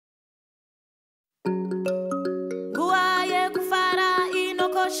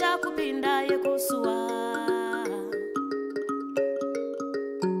kupinda yekusua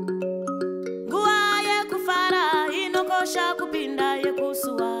Ngua yekufara inokosha kupinda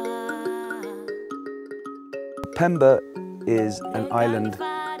yekusua Pemba is an island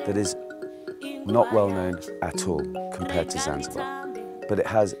that is not well known at all compared to Zanzibar, but it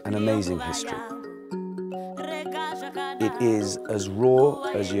has an amazing history. It is as raw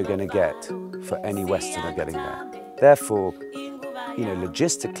as you're going to get for any Westerner getting there. Therefore,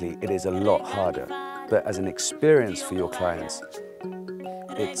 logistically, it is a lot harder, but as an experience for your clients,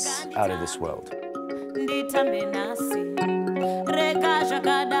 it's out of this world.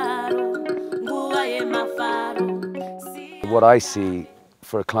 What I see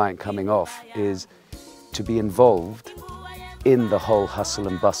for a client coming off is to be involved in the whole hustle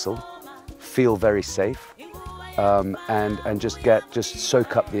and bustle, feel very safe, and just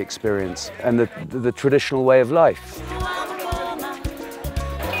soak up the experience and the traditional way of life.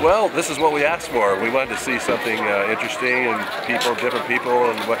 Well, this is what we asked for. We wanted to see something interesting and different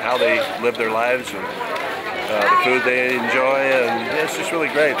people, and how they live their lives and the food they enjoy, and it's just really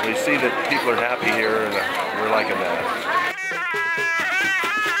great. We see that people are happy here, and we're liking that.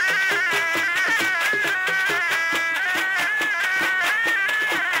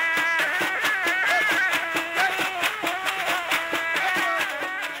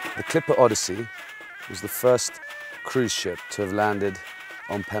 The Clipper Odyssey was the first cruise ship to have landed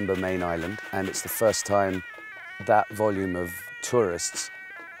on Pemba main island, and it's the first time that volume of tourists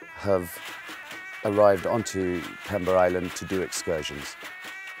have arrived onto Pemba Island to do excursions.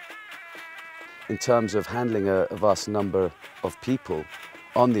 In terms of handling a vast number of people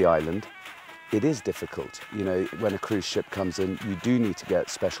on the island, it is difficult. When a cruise ship comes in, you do need to get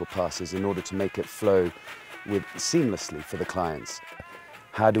special passes in order to make it flow seamlessly for the clients.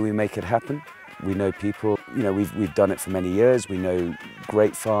 How do we make it happen? We know people, we've done it for many years, we know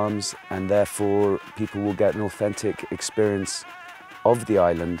great farms, and therefore people will get an authentic experience of the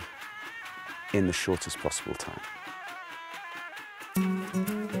island in the shortest possible time.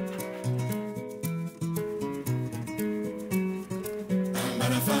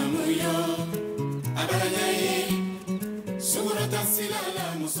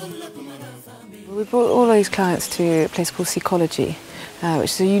 We brought all these clients to a place called Seacology,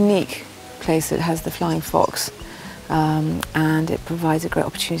 which is a unique place that has the flying fox, and it provides a great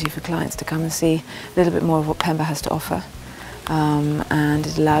opportunity for clients to come and see a little bit more of what Pemba has to offer. And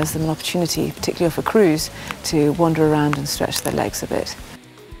it allows them an opportunity, particularly off a cruise, to wander around and stretch their legs a bit.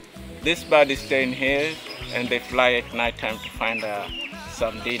 This bird is staying here, and they fly at night time to find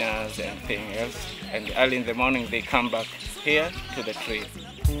some dinners and things else. And early in the morning they come back here to the tree.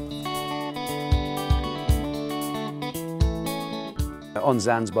 On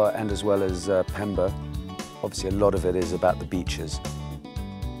Zanzibar and as well as Pemba, obviously a lot of it is about the beaches.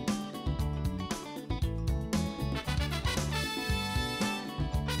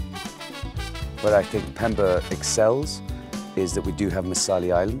 But I think Pemba excels is that we do have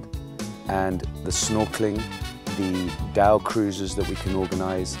Masali Island, and the snorkeling, the dhow cruises that we can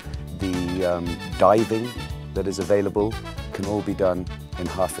organise, the diving that is available can all be done in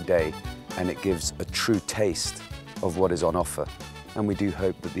half a day, and it gives a true taste of what is on offer. And we do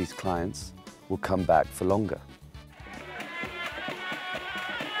hope that these clients will come back for longer.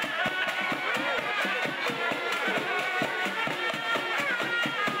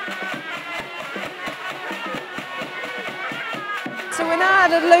 So we're now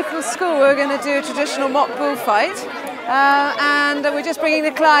at a local school. We're going to do a traditional mock bullfight, and we're just bringing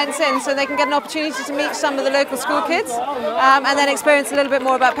the clients in so they can get an opportunity to meet some of the local school kids and then experience a little bit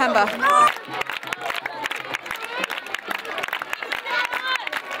more about Pemba.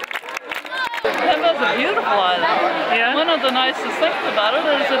 Pemba's a beautiful island. Yeah. One of the nicest things about it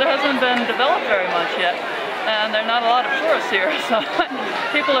is it hasn't been developed very much yet, and there are not a lot of tourists here, so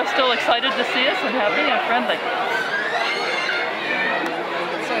people are still excited to see us and happy and friendly.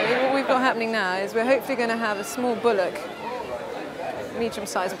 So what we've got happening now is we're hopefully going to have a small bullock,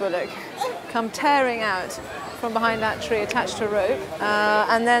 medium-sized bullock, come tearing out from behind that tree attached to a rope,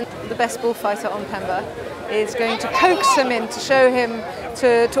 and then the best bullfighter on Pemba is going to coax him in to show him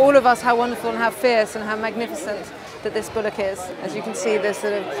to all of us how wonderful and how fierce and how magnificent that this bullock is. As you can see, there's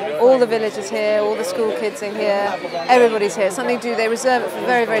sort of all the villagers here, all the school kids are here, everybody's here. Something they reserve it for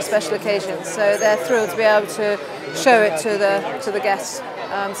very, very special occasions, so they're thrilled to be able to show it to the guests.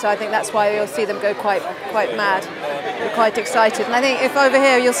 So I think that's why you'll see them go quite mad. They're quite excited, and I think if over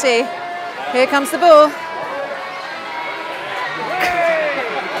here you'll see, here comes the bull.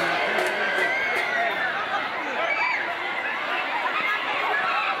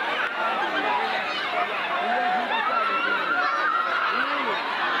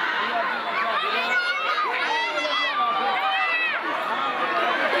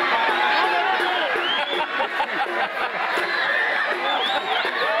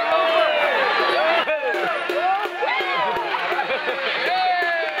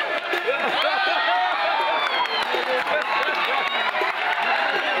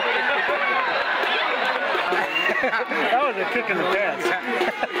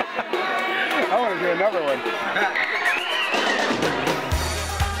 do another one.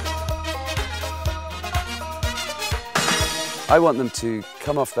 I want them to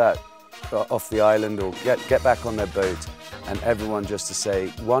come off the island or get back on their boat, and everyone just to say,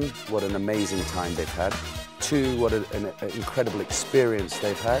 one, what an amazing time they've had. Two, what an incredible experience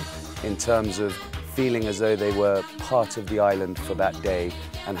they've had in terms of feeling as though they were part of the island for that day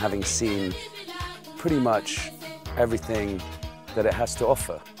and having seen pretty much everything that it has to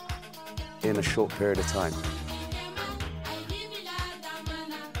offer in a short period of time.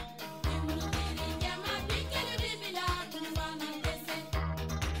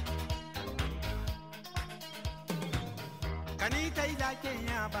 Kanita ila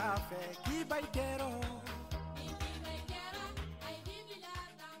Kenya ba fe ki baitero